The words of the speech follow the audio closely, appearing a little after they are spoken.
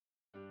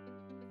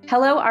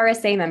Hello,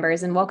 RSA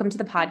members, and welcome to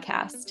the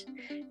podcast.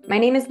 My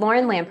name is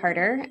Lauren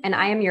Lamparter, and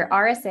I am your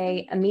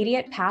RSA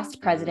Immediate Past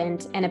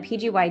President and a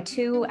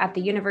PGY2 at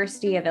the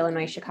University of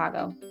Illinois,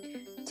 Chicago.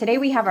 Today,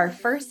 we have our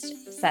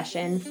first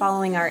session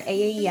following our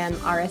AAEM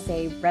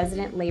RSA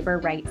Resident Labor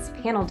Rights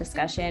panel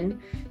discussion,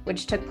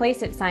 which took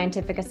place at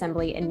Scientific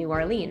Assembly in New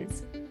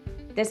Orleans.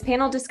 This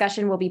panel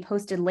discussion will be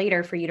posted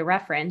later for you to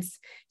reference,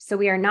 so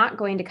we are not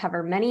going to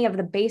cover many of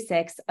the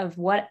basics of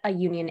what a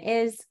union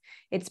is,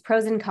 its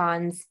pros and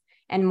cons,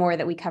 and more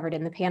that we covered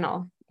in the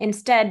panel.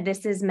 Instead,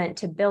 this is meant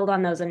to build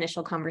on those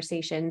initial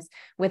conversations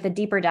with a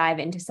deeper dive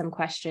into some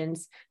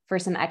questions for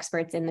some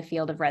experts in the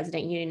field of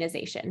resident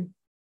unionization.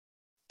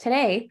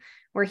 Today,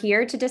 we're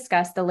here to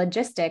discuss the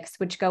logistics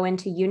which go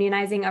into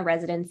unionizing a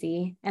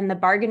residency and the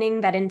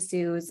bargaining that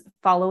ensues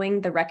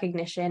following the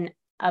recognition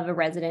of a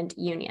resident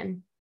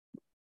union.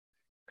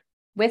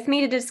 With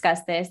me to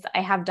discuss this,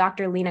 I have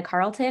Dr. Lena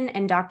Carlton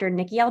and Dr.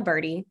 Nikki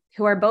Alberti,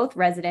 who are both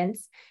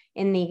residents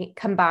in the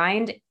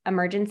combined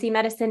emergency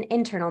medicine,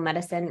 internal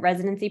medicine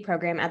residency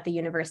program at the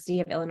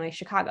University of Illinois,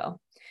 Chicago.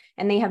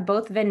 And they have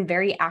both been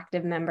very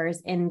active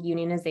members in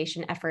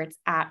unionization efforts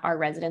at our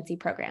residency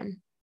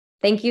program.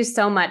 Thank you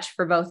so much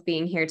for both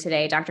being here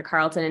today, Dr.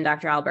 Carlton and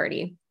Dr.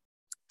 Alberti.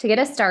 To get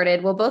us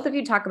started, will both of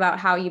you talk about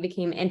how you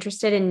became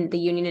interested in the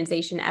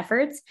unionization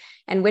efforts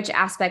and which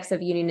aspects of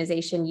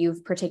unionization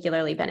you've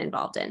particularly been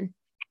involved in?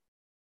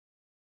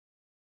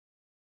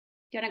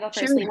 Do you want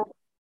to go first, Lena?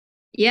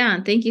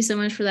 Yeah, thank you so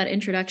much for that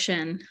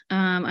introduction.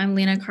 I'm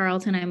Lena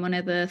Carlton. I'm one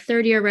of the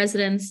third-year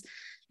residents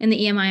in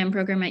the EMIM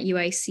program at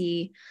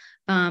UIC.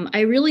 I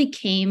really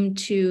came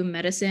to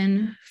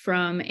medicine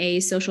from a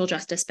social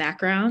justice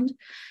background,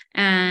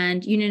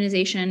 and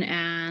unionization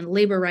and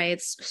labor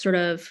rights sort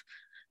of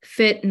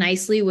fit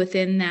nicely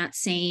within that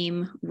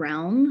same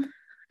realm.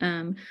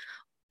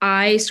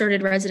 I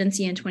started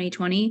residency in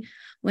 2020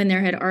 when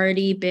there had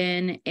already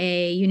been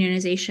a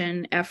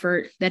unionization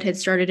effort that had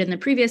started in the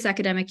previous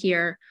academic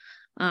year,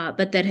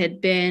 but that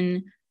had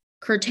been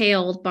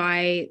curtailed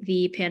by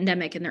the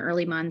pandemic in the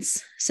early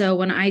months. So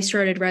when I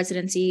started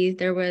residency,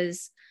 there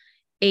was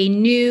a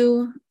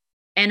new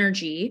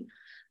energy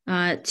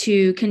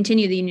to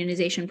continue the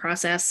unionization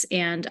process,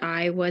 and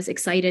I was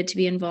excited to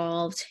be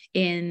involved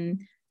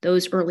in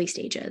those early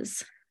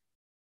stages.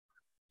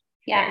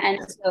 Yeah, and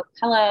so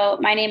hello,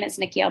 my name is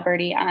Nikki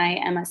Alberti. I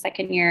am a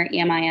second-year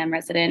EMIM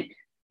resident.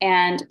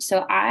 And so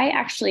I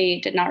actually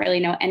did not really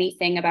know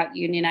anything about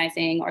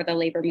unionizing or the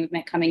labor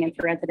movement coming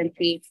into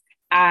residency.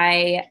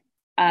 I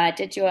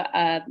did do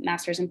a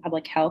master's in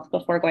public health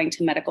before going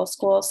to medical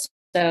school.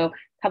 So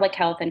public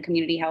health and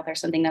community health are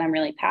something that I'm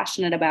really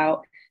passionate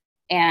about.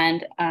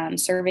 And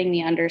serving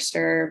the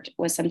underserved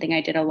was something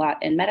I did a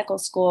lot in medical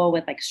school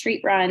with like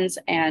street runs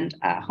and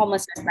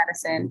homelessness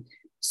medicine.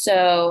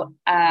 So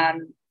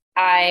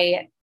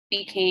I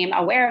became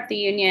aware of the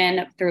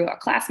union through a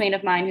classmate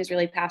of mine who's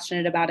really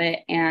passionate about it.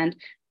 And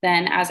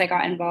then as I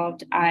got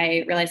involved,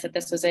 I realized that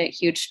this was a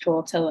huge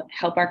tool to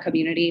help our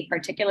community,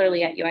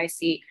 particularly at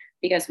UIC,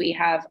 because we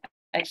have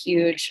a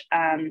huge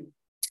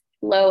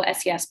low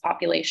SES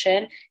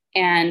population.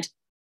 And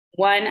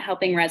one,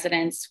 helping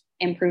residents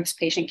improves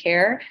patient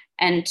care.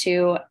 And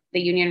two,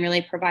 the union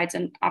really provides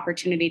an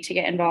opportunity to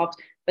get involved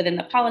within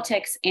the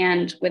politics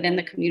and within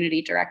the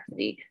community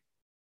directly.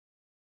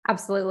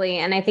 Absolutely.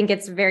 And I think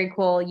it's very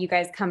cool. You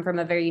guys come from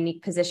a very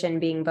unique position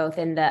being both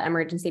in the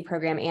emergency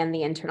program and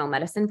the internal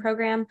medicine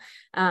program,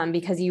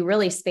 because you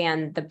really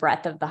span the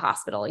breadth of the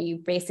hospital. You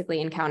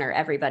basically encounter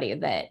everybody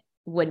that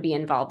would be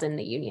involved in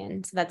the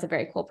union. So that's a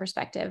very cool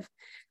perspective.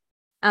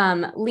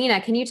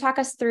 Lena, can you talk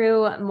us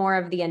through more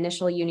of the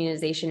initial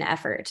unionization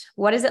effort?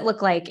 What does it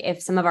look like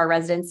if some of our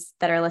residents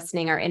that are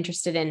listening are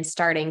interested in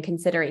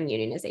considering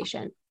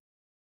unionization?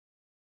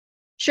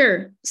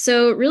 Sure.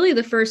 So really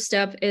the first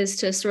step is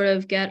to sort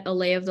of get a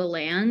lay of the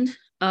land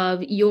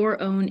of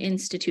your own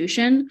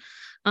institution.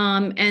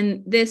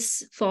 And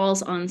this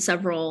falls on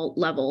several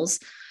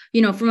levels.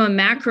 You know, from a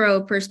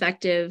macro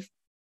perspective,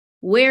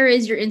 where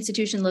is your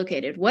institution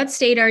located? What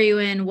state are you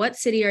in? What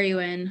city are you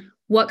in?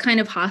 What kind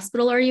of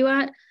hospital are you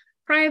at?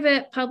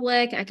 Private,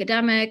 public,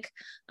 academic?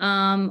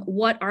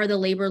 What are the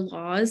labor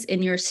laws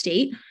in your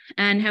state?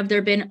 And have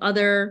there been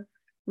other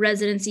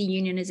residency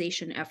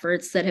unionization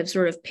efforts that have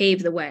sort of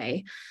paved the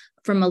way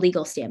from a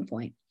legal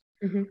standpoint?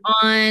 Mm-hmm.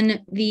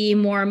 On the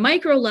more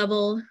micro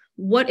level,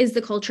 what is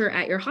the culture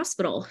at your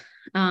hospital?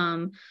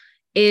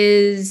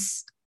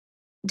 Does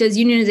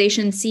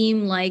unionization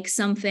seem like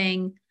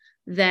something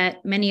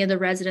that many of the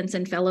residents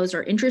and fellows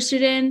are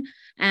interested in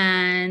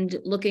and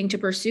looking to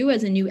pursue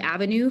as a new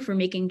avenue for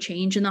making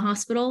change in the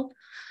hospital?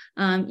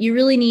 You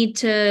really need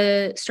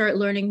to start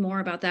learning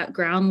more about that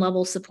ground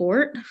level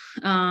support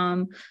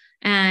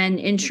and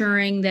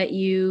ensuring that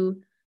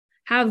you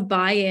have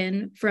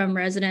buy-in from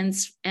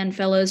residents and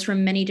fellows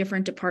from many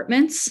different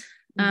departments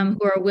who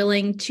are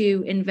willing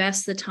to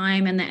invest the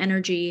time and the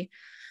energy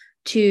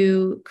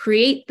to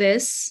create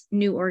this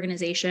new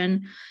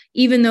organization,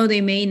 even though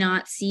they may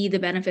not see the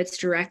benefits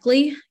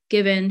directly,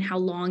 given how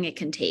long it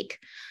can take.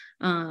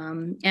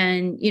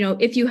 And,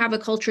 if you have a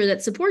culture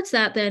that supports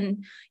that,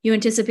 then you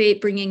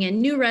anticipate bringing in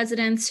new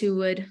residents who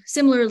would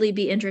similarly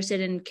be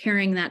interested in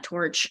carrying that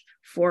torch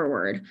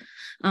forward.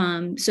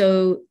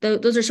 So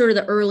those are sort of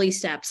the early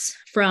steps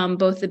from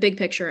both the big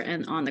picture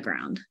and on the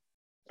ground.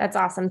 That's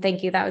awesome.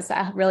 Thank you. That was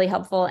really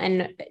helpful.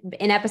 And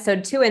in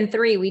episode 2 and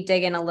 3, we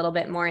dig in a little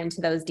bit more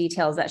into those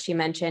details that she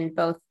mentioned,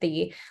 both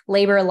the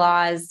labor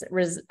laws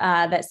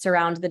that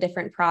surround the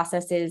different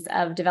processes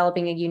of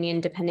developing a union,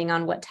 depending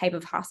on what type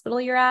of hospital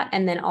you're at,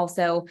 and then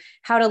also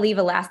how to leave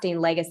a lasting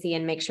legacy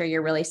and make sure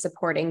you're really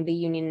supporting the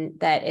union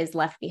that is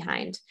left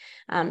behind.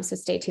 So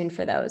stay tuned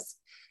for those.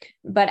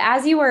 But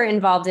as you were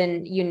involved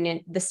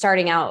in the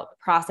starting out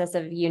process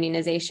of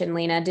unionization,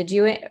 Lena, did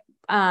you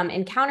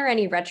encounter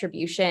any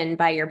retribution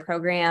by your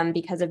program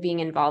because of being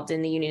involved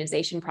in the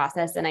unionization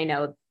process? And I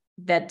know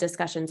that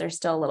discussions are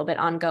still a little bit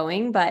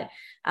ongoing, but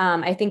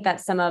I think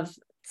that some of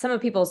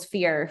people's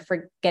fear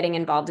for getting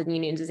involved in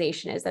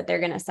unionization is that they're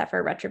going to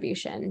suffer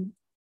retribution.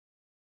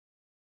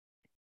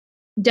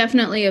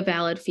 Definitely a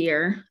valid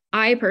fear.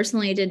 I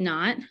personally did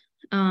not.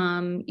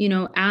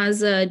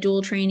 As a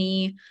dual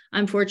trainee,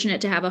 I'm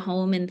fortunate to have a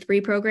home in 3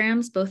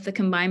 programs, both the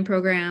combined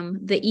program,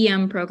 the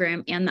EM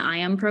program, and the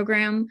IM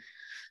program.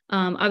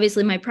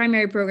 Obviously, my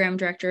primary program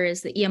director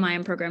is the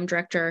EMIM program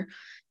director,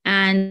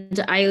 and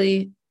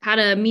I had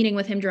a meeting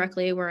with him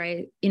directly where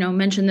I,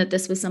 mentioned that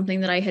this was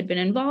something that I had been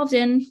involved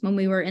in when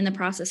we were in the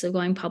process of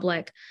going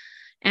public,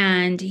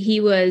 and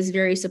he was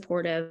very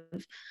supportive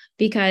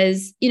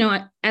because,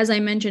 as I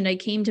mentioned, I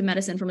came to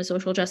medicine from a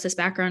social justice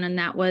background, and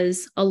that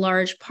was a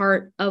large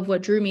part of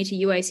what drew me to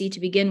UIC to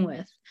begin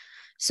with.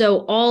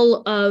 So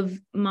all of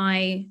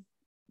my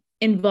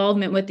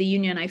involvement with the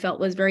union, I felt,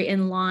 was very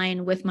in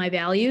line with my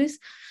values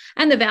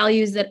and the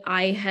values that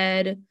I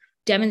had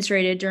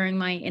demonstrated during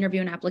my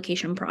interview and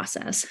application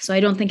process. So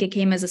I don't think it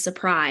came as a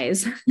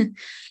surprise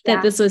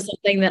that this was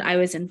something that I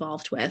was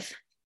involved with.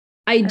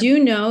 I do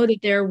know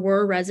that there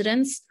were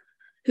residents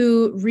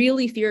who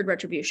really feared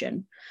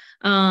retribution,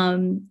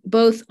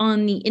 both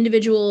on the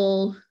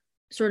individual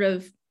sort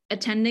of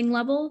attending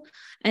level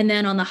and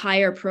then on the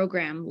higher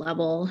program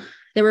level.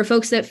 There were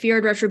folks that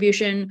feared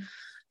retribution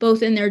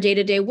both in their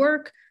day-to-day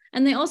work,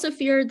 and they also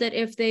feared that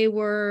if they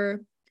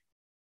were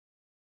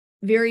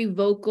very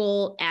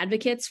vocal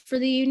advocates for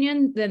the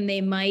union, then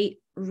they might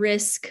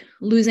risk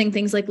losing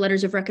things like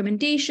letters of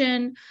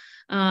recommendation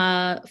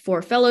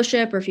for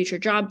fellowship or future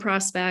job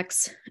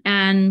prospects.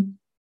 And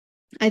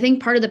I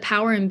think part of the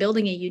power in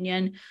building a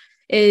union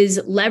is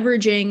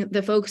leveraging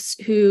the folks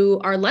who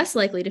are less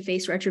likely to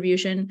face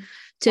retribution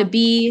to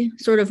be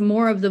sort of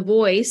more of the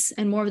voice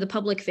and more of the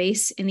public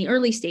face in the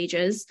early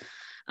stages,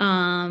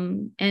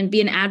 and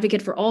be an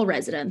advocate for all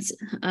residents,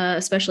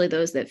 especially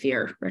those that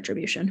fear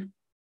retribution.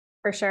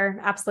 For sure.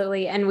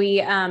 Absolutely. And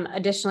we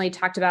additionally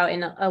talked about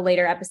in a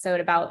later episode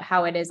about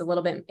how it is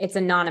it's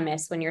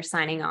anonymous when you're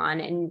signing on,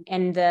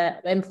 and the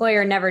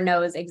employer never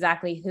knows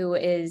exactly who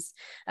is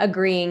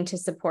agreeing to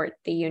support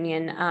the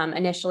union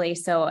initially.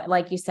 So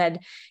like you said,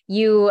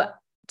 you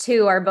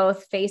two are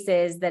both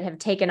faces that have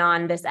taken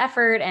on this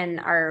effort and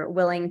are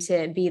willing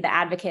to be the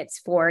advocates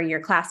for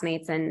your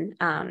classmates and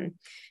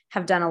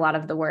have done a lot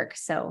of the work.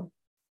 So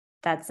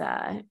that's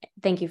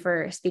thank you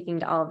for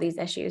speaking to all of these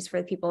issues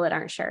for the people that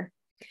aren't sure.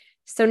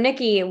 So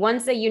Nikki,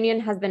 once a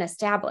union has been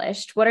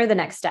established, what are the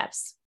next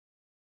steps?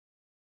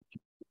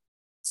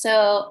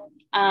 So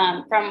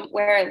from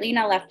where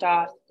Lena left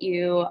off,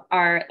 you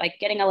are like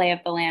getting a lay of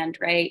the land,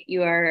 right?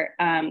 You are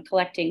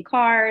collecting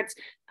cards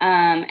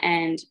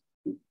and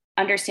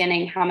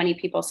understanding how many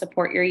people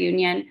support your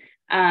union.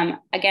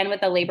 Again,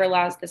 with the labor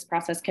laws, this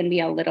process can be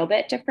a little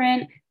bit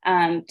different,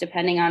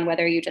 depending on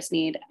whether you just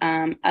need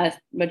a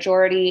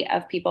majority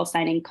of people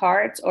signing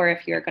cards or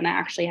if you're going to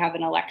actually have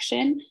an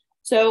election.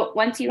 So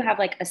once you have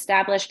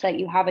established that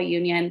you have a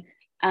union,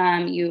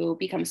 you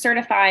become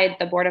certified,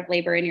 the Board of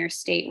Labor in your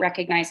state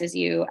recognizes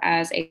you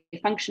as a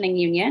functioning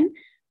union,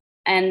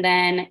 and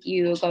then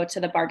you go to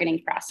the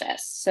bargaining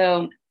process.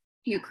 So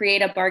you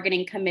create a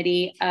bargaining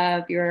committee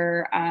of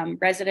your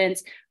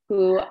residents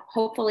who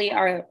hopefully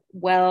are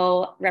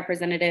well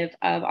representative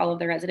of all of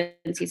the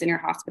residencies in your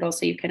hospital,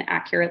 so you can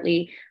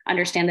accurately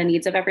understand the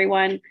needs of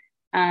everyone.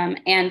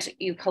 And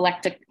you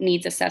collect a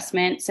needs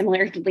assessment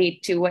similarly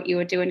to what you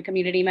would do in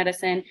community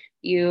medicine.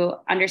 You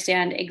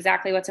understand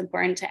exactly what's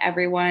important to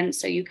everyone,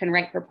 so you can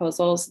write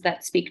proposals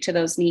that speak to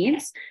those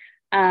needs.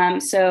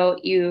 So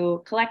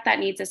you collect that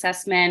needs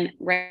assessment,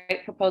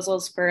 write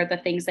proposals for the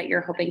things that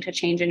you're hoping to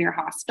change in your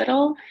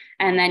hospital,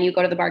 and then you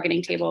go to the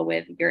bargaining table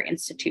with your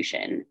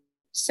institution.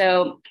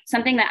 So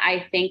something that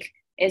I think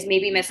is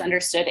maybe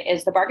misunderstood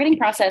is the bargaining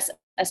process,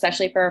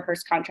 especially for a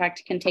first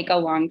contract, can take a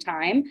long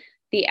time.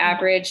 The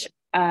average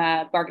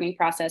bargaining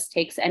process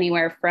takes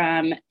anywhere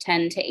from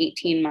 10 to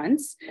 18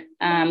 months.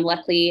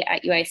 Luckily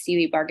at UIC,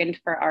 we bargained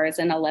for ours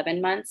in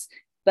 11 months.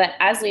 But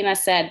as Lena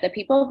said, the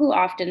people who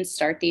often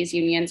start these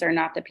unions are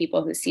not the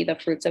people who see the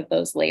fruits of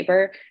those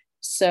labor.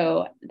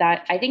 So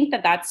that I think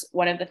that's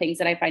one of the things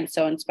that I find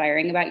so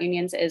inspiring about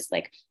unions is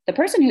the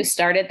person who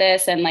started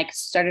this and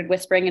started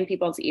whispering in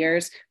people's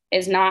ears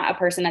is not a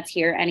person that's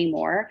here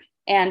anymore.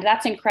 And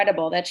that's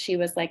incredible that she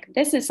was like,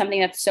 this is something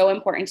that's so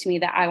important to me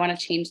that I want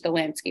to change the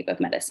landscape of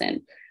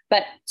medicine.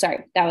 But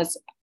sorry, that was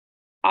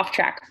off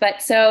track.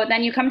 But so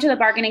then you come to the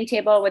bargaining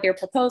table with your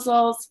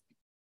proposals.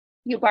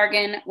 You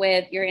bargain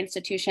with your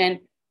institution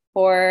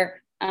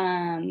for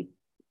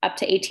up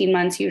to 18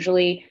 months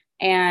usually.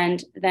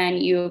 And then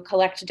you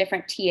collect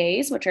different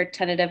TAs, which are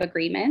tentative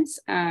agreements,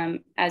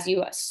 as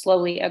you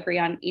slowly agree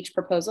on each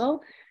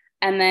proposal.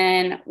 And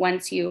then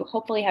once you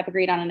hopefully have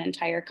agreed on an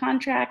entire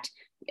contract,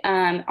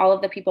 all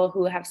of the people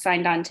who have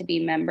signed on to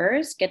be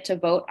members get to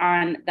vote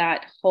on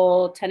that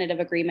whole tentative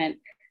agreement,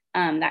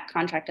 that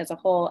contract as a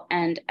whole.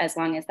 And as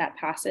long as that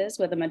passes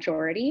with a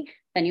majority,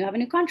 then you have a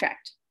new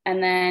contract.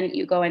 And then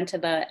you go into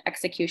the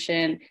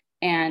execution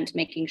and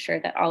making sure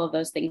that all of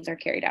those things are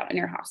carried out in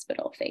your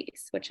hospital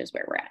phase, which is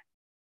where we're at.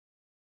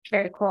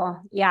 Very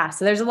cool. Yeah.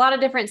 So there's a lot of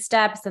different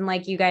steps. And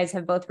like you guys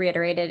have both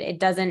reiterated, it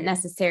doesn't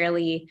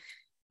necessarily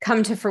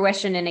come to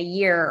fruition in a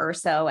year or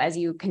so as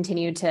you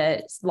continue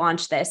to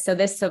launch this. So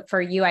this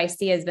for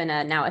UIC has been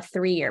now a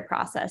 3-year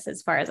process,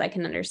 as far as I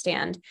can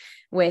understand,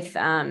 with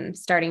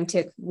starting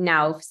to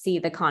now see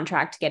the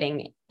contract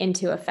getting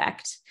into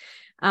effect.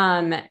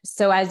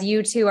 So as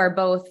you two are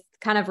both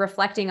kind of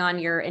reflecting on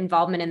your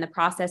involvement in the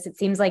process, it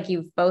seems like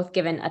you've both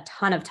given a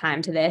ton of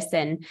time to this,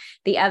 and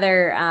the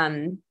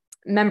other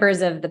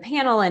members of the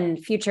panel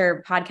and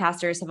future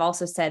podcasters have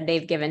also said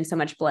they've given so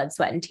much blood,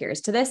 sweat, and tears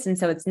to this. And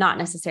so it's not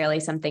necessarily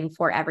something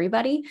for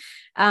everybody.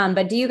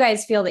 But do you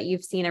guys feel that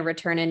you've seen a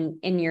return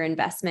in your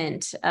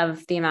investment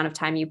of the amount of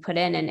time you put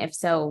in? And if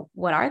so,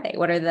 what are they?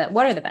 What are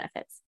the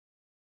benefits?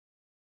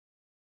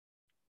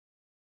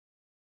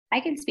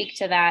 I can speak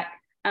to that.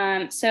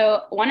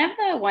 So one of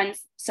the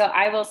ones, so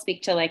I will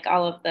speak to like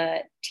all of the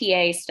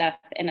TA stuff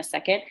in a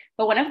second,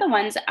 but one of the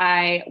ones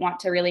I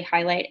want to really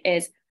highlight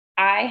is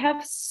I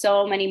have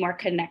so many more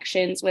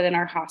connections within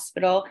our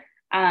hospital.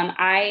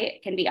 I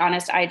can be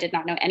honest, I did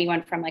not know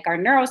anyone from like our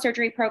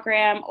neurosurgery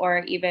program or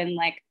even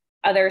like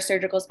other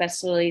surgical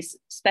specialties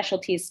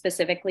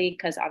specifically,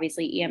 because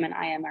obviously EM and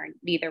IM are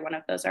neither one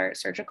of those are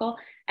surgical.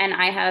 And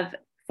I have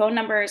phone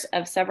numbers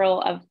of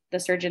several of the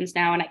surgeons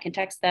now, and I can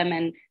text them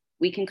and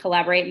we can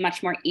collaborate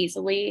much more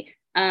easily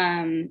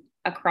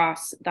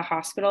across the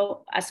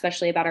hospital,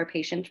 especially about our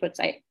patients, which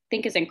I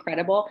think is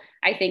incredible.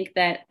 I think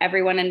that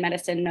everyone in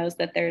medicine knows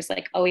that there's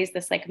like always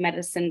this like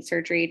medicine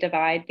surgery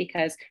divide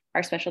because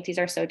our specialties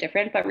are so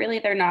different, but really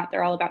they're not.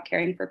 They're all about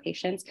caring for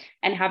patients,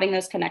 and having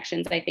those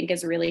connections I think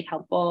is really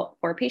helpful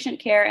for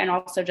patient care and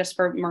also just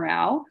for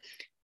morale.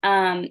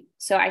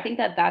 So I think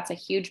that that's a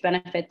huge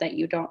benefit that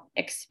you don't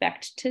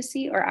expect to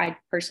see, or I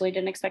personally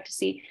didn't expect to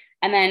see.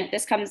 And then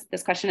this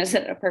question is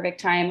at a perfect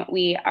time.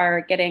 We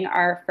are getting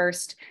our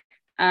first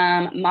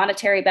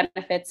monetary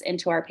benefits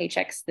into our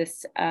paychecks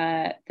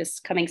this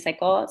coming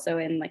cycle. So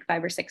in like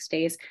 5 or 6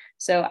 days.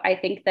 So I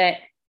think that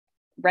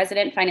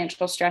resident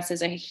financial stress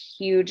is a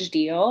huge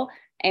deal,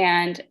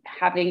 and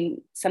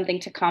having something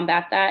to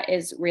combat that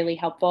is really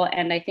helpful.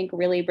 And I think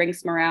really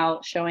brings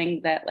morale,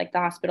 showing that like the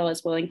hospital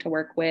is willing to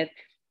work with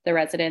the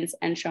residents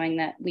and showing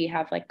that we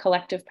have like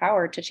collective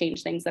power to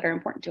change things that are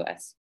important to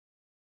us.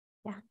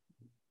 Yeah.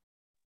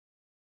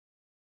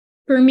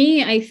 For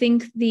me, I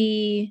think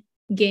the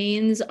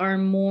gains are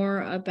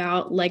more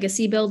about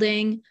legacy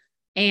building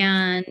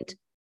and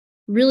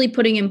really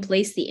putting in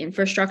place the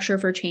infrastructure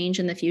for change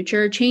in the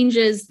future,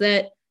 changes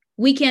that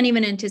we can't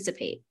even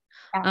anticipate.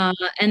 Yeah.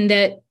 And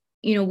that,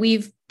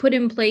 we've put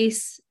in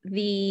place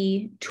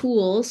the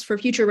tools for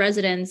future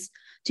residents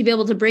to be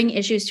able to bring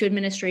issues to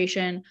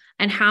administration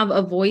and have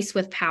a voice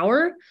with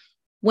power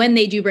when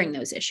they do bring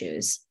those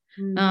issues.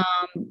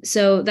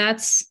 So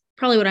that's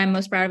probably what I'm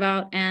most proud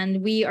about.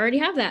 And we already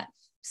have that.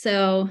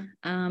 So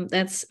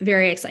that's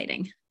very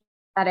exciting.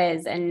 That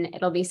is, and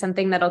it'll be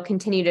something that'll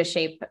continue to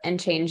shape and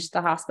change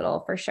the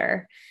hospital for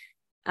sure.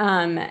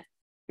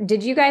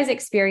 Did you guys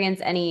experience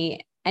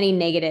any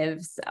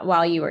negatives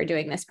while you were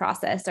doing this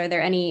process? Are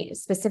there any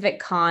specific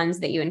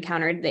cons that you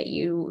encountered that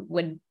you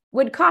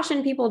would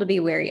caution people to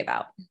be wary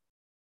about?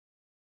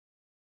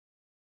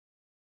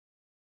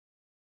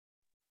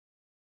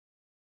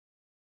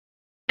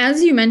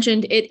 As you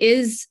mentioned, it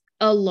is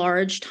a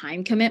large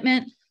time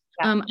commitment.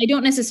 Yeah. I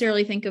don't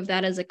necessarily think of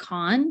that as a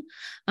con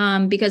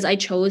because I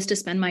chose to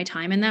spend my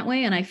time in that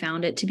way and I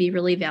found it to be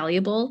really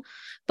valuable.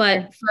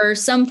 But for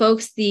some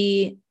folks,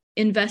 the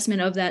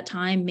investment of that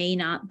time may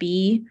not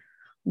be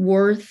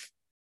worth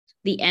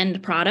the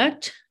end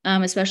product,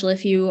 especially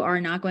if you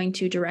are not going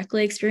to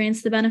directly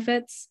experience the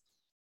benefits.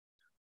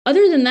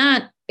 Other than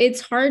that,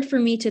 it's hard for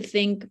me to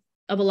think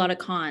of a lot of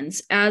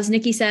cons. As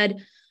Nikki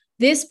said,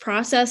 this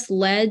process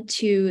led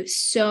to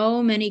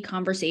so many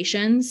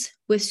conversations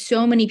with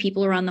so many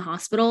people around the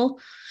hospital,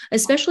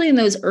 especially in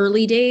those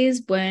early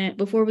days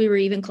before we were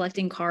even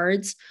collecting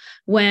cards,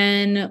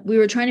 when we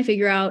were trying to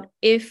figure out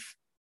if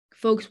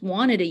folks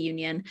wanted a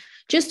union,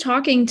 just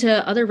talking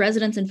to other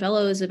residents and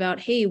fellows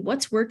about, hey,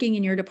 what's working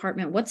in your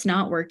department? What's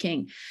not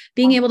working?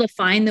 Being able to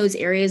find those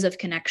areas of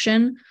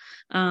connection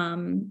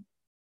and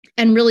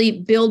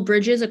really build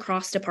bridges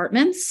across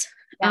departments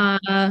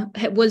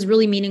was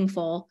really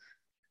meaningful.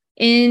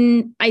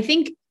 And I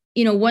think,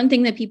 one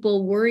thing that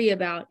people worry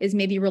about is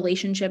maybe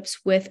relationships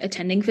with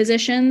attending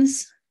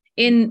physicians.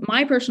 In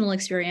my personal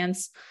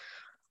experience,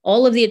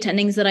 all of the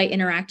attendings that I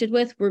interacted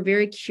with were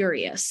very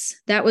curious.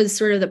 That was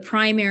sort of the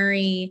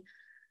primary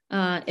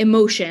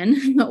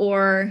emotion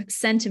or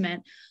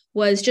sentiment,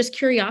 was just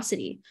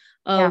curiosity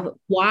of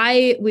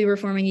why we were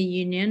forming a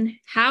union,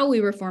 how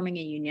we were forming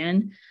a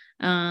union,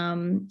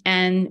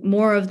 and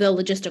more of the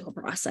logistical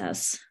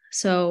process.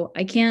 So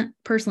I can't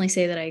personally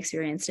say that I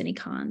experienced any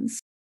cons.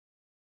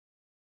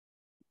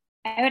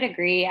 I would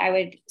agree. I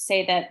would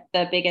say that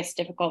the biggest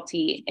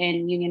difficulty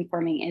in union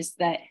forming is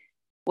that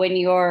when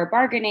you're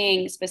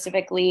bargaining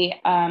specifically,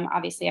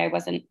 obviously I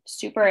wasn't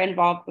super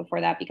involved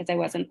before that because I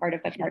wasn't part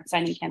of the card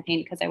signing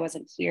campaign because I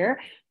wasn't here.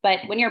 But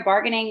when you're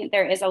bargaining,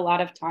 there is a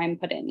lot of time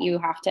put in. You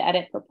have to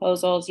edit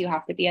proposals, you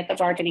have to be at the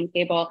bargaining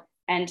table.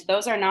 And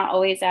those are not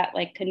always at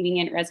like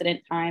convenient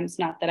resident times.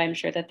 Not that I'm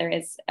sure that there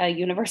is a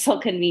universal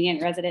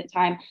convenient resident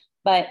time,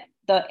 but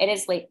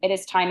it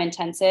is time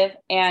intensive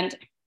and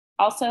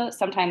also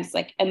sometimes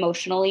like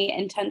emotionally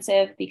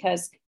intensive,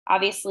 because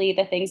obviously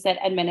the things that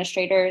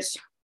administrators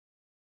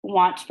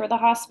want for the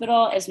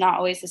hospital is not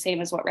always the same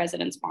as what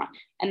residents want.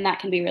 And that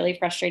can be really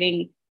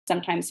frustrating,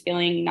 sometimes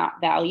feeling not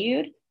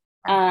valued.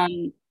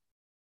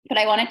 But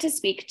I wanted to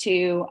speak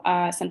to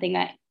something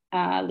that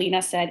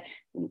Lena said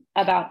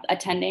about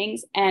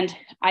attendings. And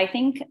I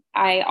think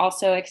I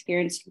also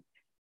experienced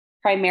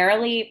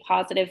primarily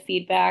positive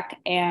feedback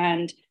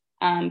and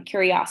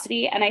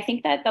curiosity. And I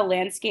think that the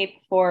landscape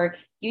for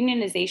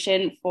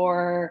unionization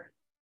for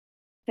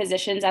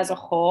physicians as a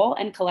whole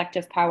and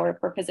collective power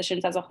for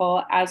physicians as a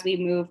whole, as we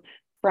move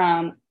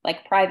from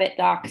like private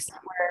docs,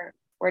 where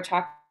we're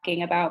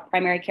talking about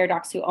primary care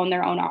docs who own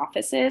their own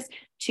offices,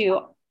 to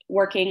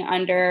working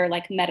under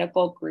like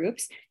medical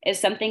groups, is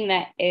something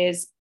that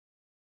is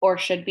or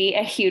should be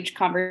a huge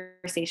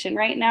conversation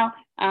right now,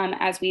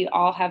 as we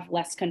all have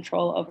less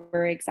control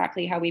over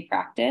exactly how we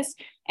practice.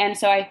 And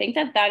so I think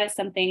that that is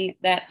something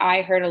that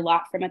I heard a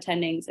lot from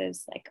attendings,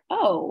 is like,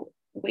 oh,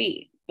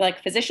 wait,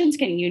 like physicians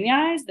can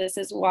unionize? This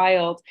is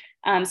wild.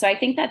 So I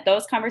think that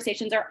those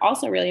conversations are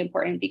also really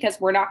important, because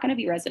we're not going to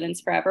be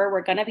residents forever.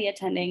 We're going to be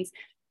attendings.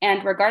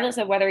 And regardless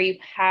of whether you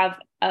have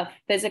a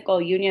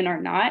physical union or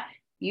not,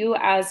 you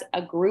as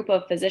a group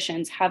of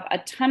physicians have a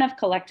ton of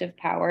collective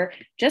power.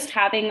 Just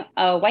having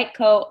a white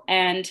coat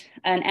and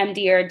an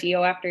MD or a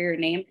DO after your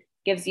name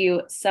gives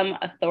you some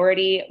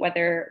authority,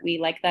 whether we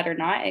like that or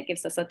not. It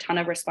gives us a ton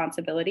of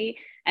responsibility.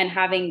 And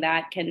having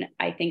that can,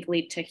 I think,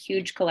 lead to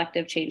huge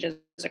collective changes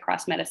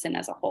across medicine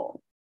as a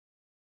whole.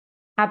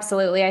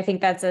 Absolutely. I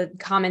think that's a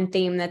common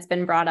theme that's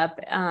been brought up,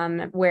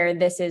 where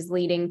this is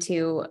leading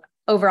to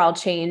overall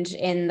change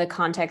in the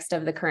context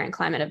of the current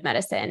climate of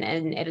medicine.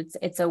 And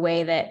it's a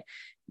way that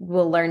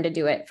we'll learn to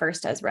do it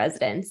first as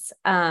residents.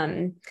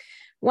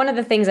 One of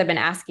the things I've been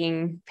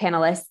asking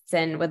panelists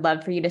and would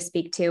love for you to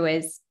speak to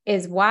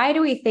is why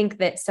do we think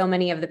that so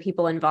many of the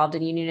people involved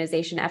in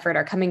unionization effort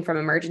are coming from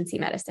emergency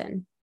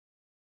medicine?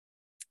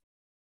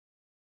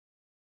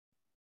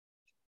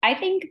 I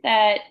think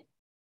that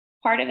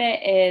part of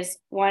it is,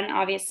 one,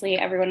 obviously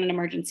everyone in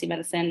emergency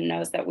medicine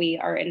knows that we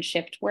are in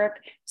shift work.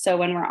 So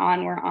when we're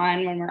on, we're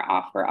on, when we're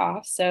off, we're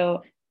off.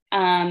 So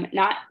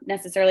not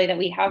necessarily that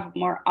we have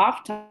more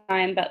off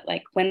time, but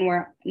like when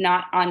we're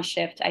not on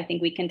shift, I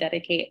think we can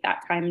dedicate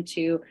that time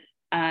to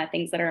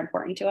things that are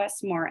important to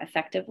us more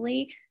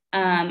effectively.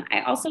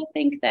 I also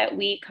think that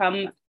we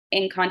come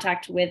in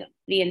contact with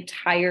the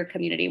entire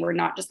community. We're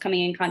not just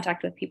coming in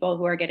contact with people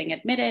who are getting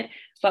admitted,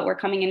 but we're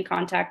coming in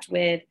contact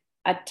with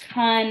a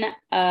ton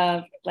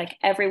of like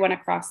everyone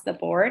across the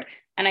board.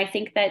 And I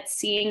think that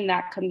seeing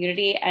that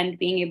community and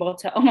being able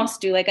to almost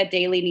do like a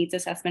daily needs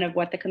assessment of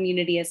what the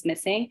community is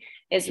missing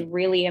is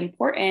really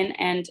important,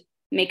 and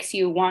makes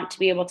you want to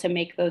be able to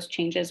make those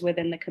changes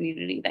within the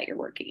community that you're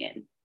working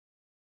in.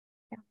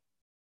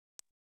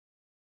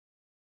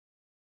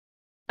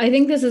 I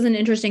think this is an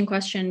interesting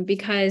question,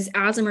 because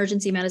as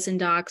emergency medicine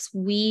docs,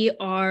 we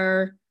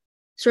are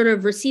sort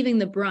of receiving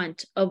the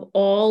brunt of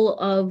all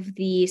of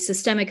the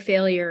systemic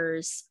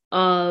failures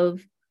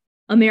of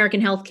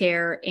American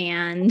healthcare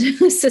and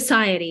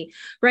society,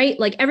 right?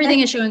 Like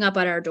everything is showing up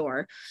at our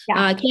door.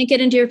 Can't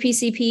get into your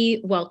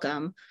PCP,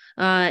 welcome.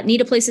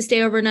 Need a place to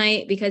stay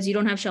overnight because you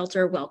don't have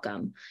shelter,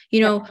 welcome.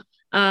 Don't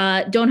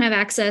have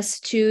access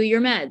to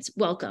your meds,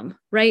 welcome,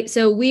 right?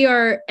 So we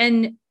are,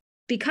 and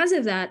because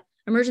of that,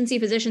 emergency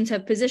physicians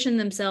have positioned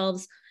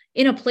themselves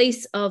in a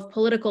place of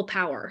political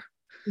power.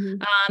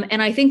 Mm-hmm.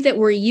 And I think that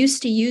we're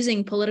used to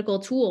using political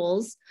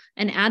tools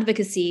and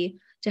advocacy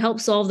to help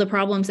solve the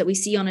problems that we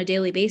see on a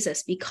daily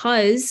basis,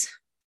 because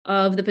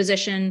of the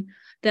position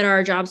that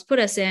our jobs put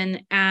us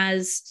in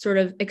as sort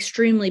of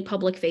extremely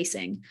public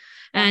facing.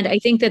 And I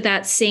think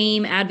that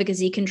same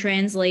advocacy can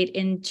translate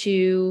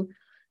into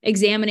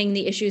examining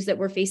the issues that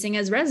we're facing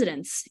as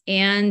residents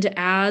and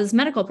as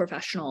medical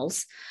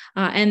professionals.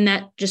 And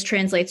that just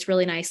translates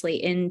really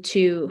nicely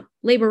into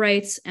labor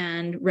rights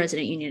and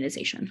resident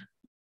unionization.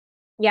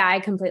 Yeah,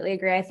 I completely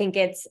agree. I think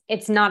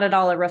it's not at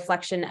all a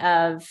reflection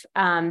of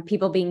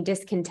people being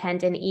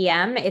discontent in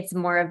EM. It's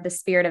more of the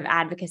spirit of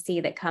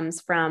advocacy that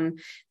comes from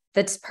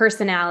the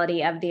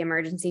personality of the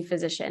emergency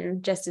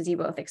physician, just as you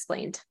both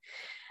explained.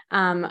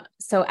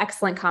 So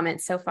excellent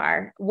comments so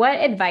far. What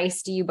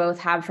advice do you both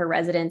have for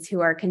residents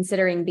who are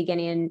considering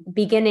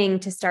beginning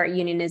to start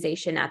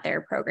unionization at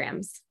their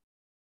programs?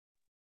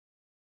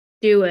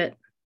 Do it.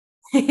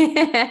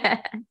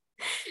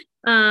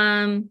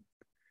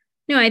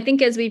 No, I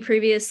think as we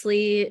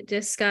previously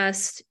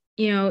discussed,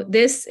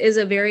 this is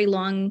a very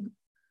long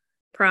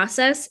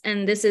process,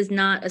 and this is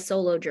not a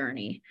solo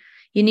journey.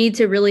 You need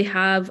to really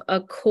have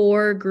a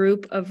core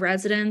group of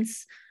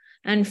residents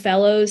and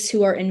fellows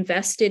who are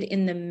invested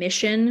in the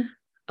mission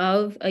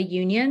of a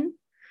union,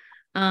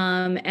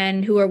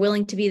 and who are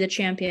willing to be the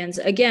champions,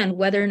 again,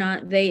 whether or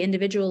not they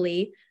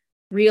individually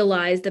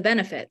realize the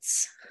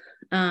benefits.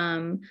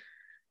 And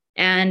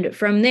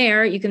from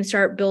there, you can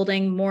start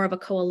building more of a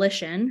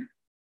coalition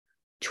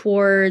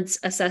towards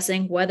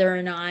assessing whether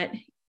or not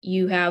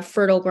you have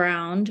fertile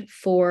ground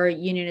for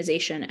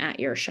unionization at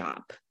your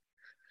shop.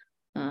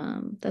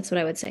 That's what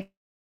I would say.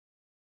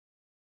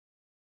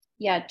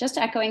 Yeah, just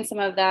echoing some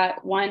of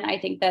that. One, I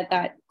think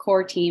that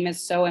core team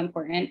is so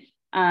important.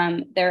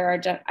 There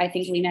are, I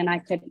think Lena and I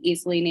could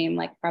easily name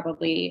like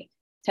probably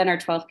 10 or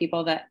 12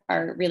 people that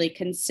are really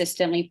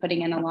consistently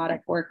putting in a lot of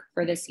work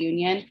for this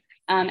union.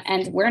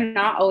 And we're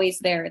not always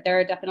there.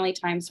 There are definitely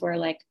times where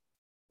like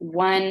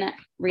one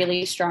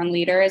really strong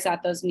leader is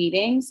at those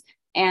meetings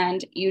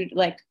and you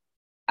like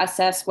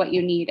assess what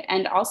you need.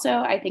 And also,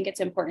 I think it's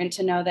important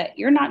to know that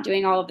you're not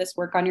doing all of this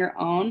work on your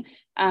own.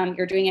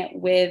 You're doing it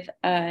with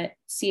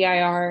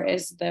CIR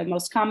is the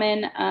most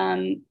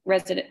common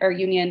resident or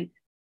union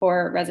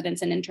for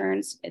residents and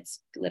interns.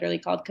 It's literally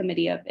called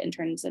Committee of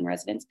Interns and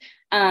Residents.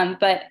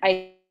 But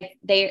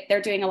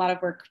they're doing a lot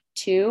of work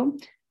too.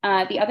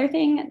 The other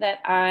thing that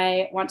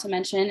I want to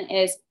mention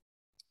is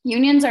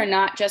unions are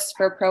not just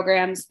for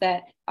programs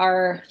that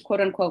are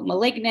quote unquote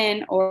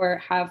malignant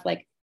or have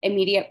like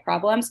immediate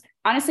problems.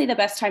 Honestly, the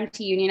best time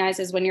to unionize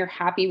is when you're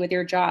happy with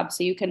your job.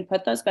 So you can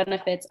put those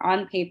benefits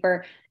on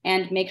paper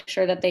and make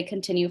sure that they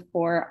continue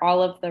for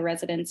all of the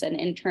residents and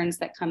interns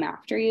that come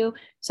after you.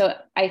 So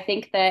I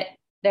think that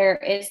there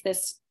is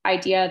this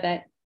idea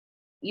that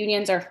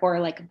unions are for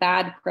like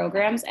bad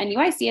programs, and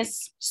UIC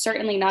is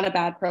certainly not a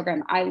bad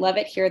program. I love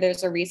it here.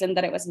 There's a reason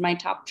that it was my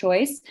top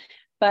choice,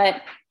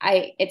 but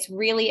it's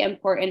really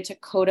important to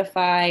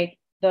codify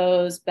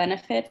those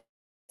benefits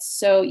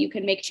so you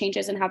can make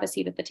changes and have a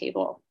seat at the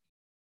table.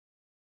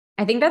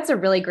 I think that's a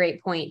really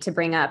great point to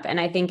bring up. And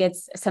I think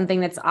it's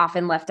something that's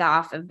often left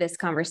off of this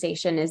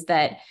conversation is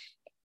that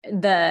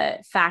the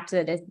fact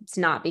that it's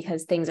not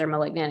because things are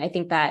malignant. I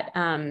think that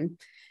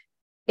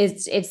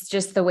it's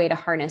just the way to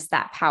harness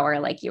that power,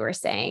 like you were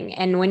saying.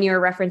 And when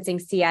you're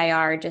referencing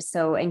CIR, just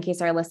so in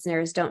case our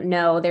listeners don't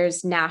know,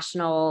 there's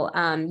national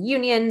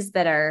unions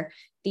that are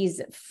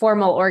these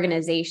formal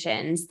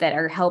organizations that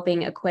are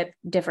helping equip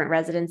different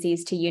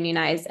residencies to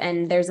unionize.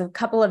 And there's a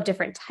couple of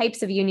different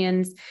types of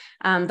unions.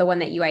 The one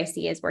that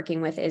UIC is working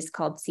with is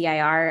called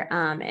CIR.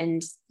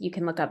 And you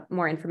can look up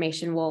more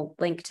information. We'll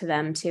link to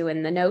them too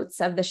in the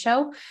notes of the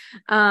show.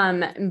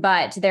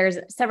 But there's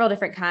several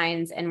different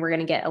kinds, and we're going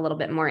to get a little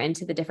bit more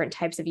into the different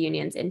types of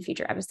unions in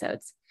future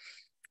episodes.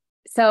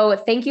 So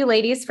thank you,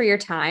 ladies, for your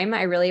time.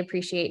 I really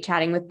appreciate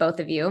chatting with both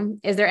of you.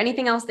 Is there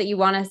anything else that you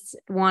want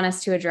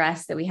us to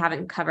address that we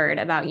haven't covered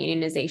about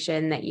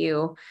unionization that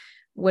you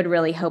would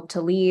really hope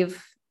to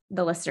leave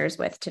the listeners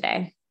with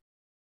today?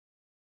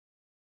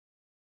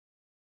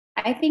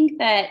 I think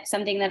that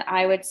something that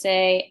I would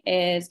say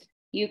is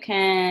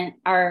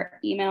our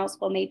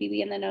emails will maybe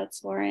be in the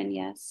notes, Lauren.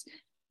 Yes.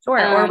 Sure.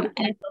 Or we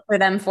can filter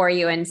them for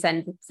you and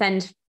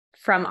send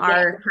from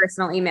our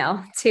personal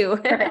email too.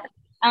 Perfect.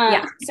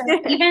 So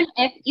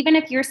even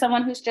if you're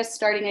someone who's just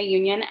starting a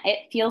union,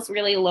 it feels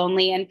really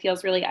lonely and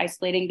feels really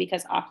isolating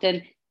because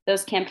often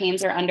those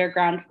campaigns are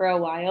underground for a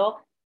while.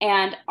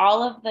 And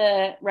all of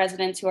the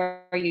residents who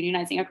are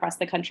unionizing across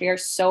the country are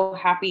so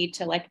happy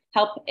to like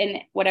help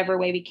in whatever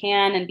way we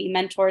can and be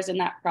mentors in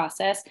that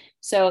process.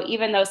 So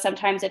even though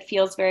sometimes it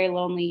feels very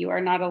lonely, you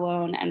are not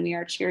alone, and we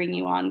are cheering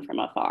you on from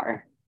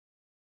afar.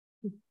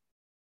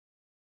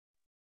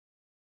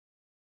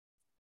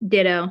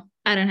 Ditto.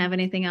 I don't have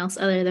anything else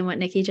other than what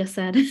Nikki just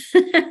said.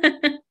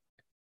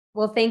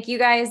 Well, thank you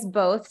guys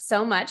both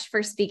so much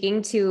for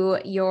speaking to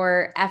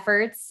your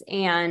efforts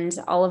and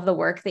all of the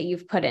work that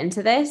you've put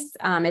into this.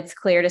 It's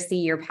clear to see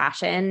your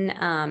passion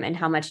and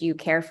how much you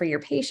care for your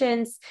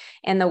patients,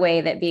 and the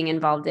way that being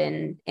involved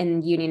in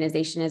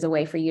unionization is a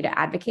way for you to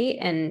advocate.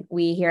 And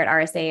we here at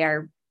RSA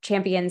are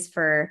champions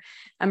for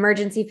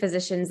emergency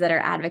physicians that are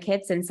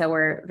advocates. And so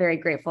we're very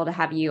grateful to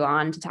have you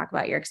on to talk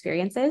about your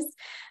experiences.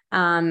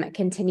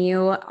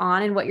 Continue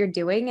on in what you're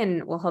doing,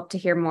 and we'll hope to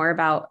hear more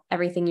about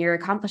everything you're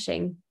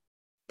accomplishing.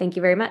 Thank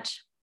you very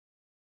much.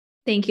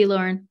 Thank you,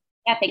 Lauren.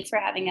 Yeah, thanks for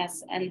having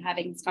us and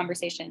having this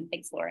conversation.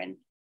 Thanks, Lauren.